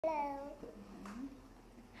Hello.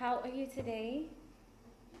 How are you today?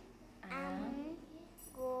 I'm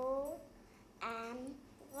good. I'm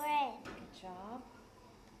great. Good job.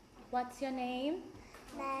 What's your name?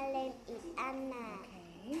 My name is Anna.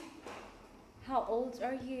 Okay. How old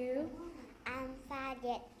are you? I'm 5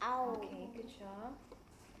 years old. Okay, good job.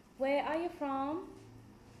 Where are you from?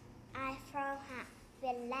 I'm from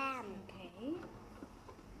Vietnam. Okay.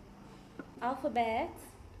 Alphabet.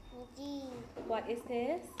 G. What is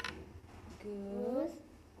this? Good.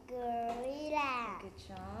 Gorilla. Good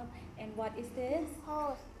job. And what is this?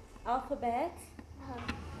 Horse. Alphabet.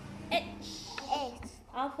 H. H.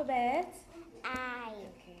 Alphabet. I.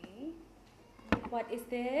 Okay. What is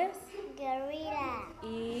this? Gorilla.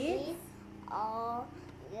 Is. O.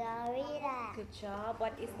 Gorilla. Good job.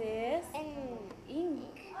 What is this? N.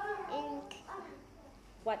 Ink. Ink.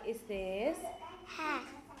 What is this? Hat.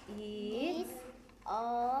 Is.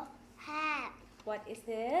 O. Hat. What is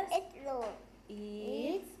this? Igloo.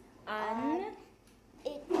 Is. An.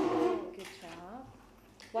 Igloo. Good job.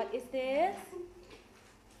 What is this?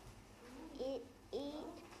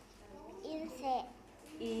 Insect.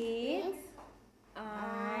 Is.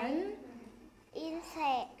 An.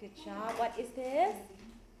 Insect. Good job. What is this?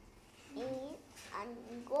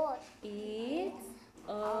 Goat. Is.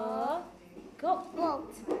 A. Goat.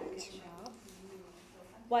 Goat. Good job.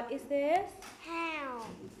 What is this? How.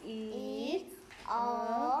 Is.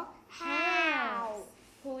 A house.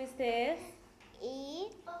 Who is this?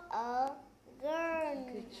 Is a girl.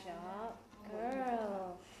 Good job.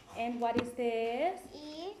 Girl. And what is this?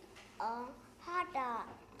 Is a hot dog.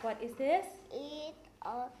 What is this? Is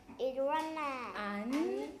a iguana.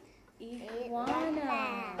 An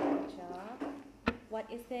iguana. Good job. What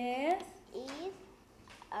is this? Is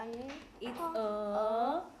an It's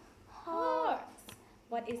a horse.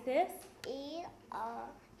 What is this? Is a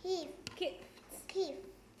hip. Gift. Keep.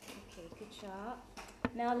 Okay, good job.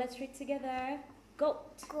 Now let's read together.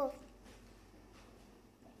 Goat. Goat.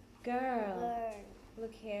 Girl. Girl.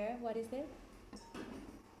 Look here. What is it?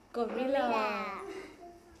 Gorilla. Gorilla.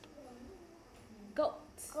 Goat.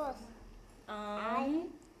 Goat.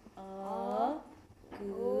 A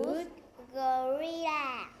good.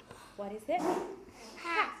 Gorilla. What is it?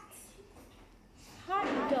 Hat. Hot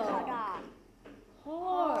Hot dog. dog.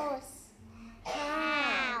 Horse.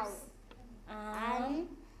 House.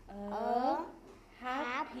 A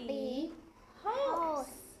happy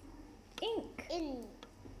horse. Ink.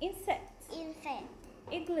 Insect. Insect.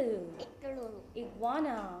 Igloo. Igloo.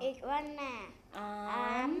 Iguana. Iguana.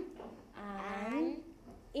 An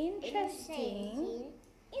interesting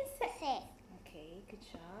insect. Insect. Okay, good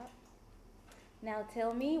job. Now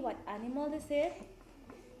tell me what animal this is.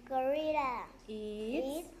 Gorilla. It's.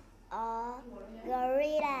 Is a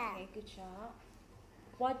gorilla. Okay, good job.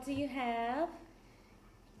 What do you have?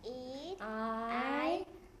 Is I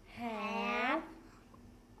have.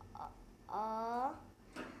 a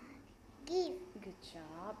gift. Good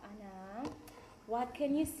job, Anna. What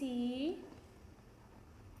can you see?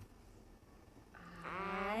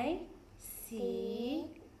 I see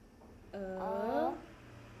a. Girl.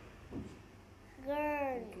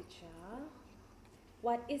 Good job.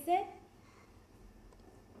 What is it?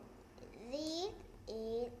 This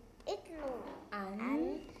is igloo.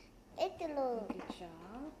 An. Igloo. Good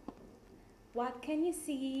job. What can you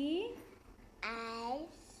see? I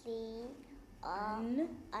see An.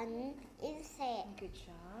 an insect. Good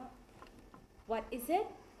job. What is it?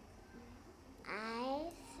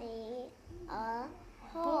 I see a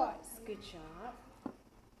horse. Good job.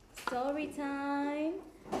 Story time.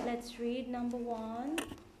 Let's read number 1.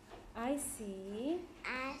 I see.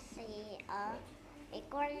 I see a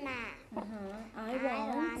iguana. I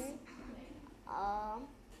want. A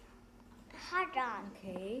hot dog.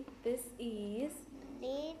 Okay. This is.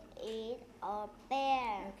 This is a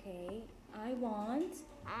bear. Okay. I want.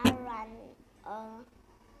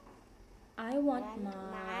 I want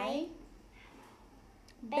my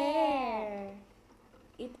bear.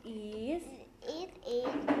 It is. It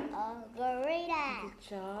is a gorilla. Good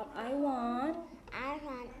job. I want. I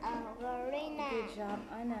want a gorilla. Good job,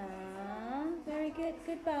 Anna.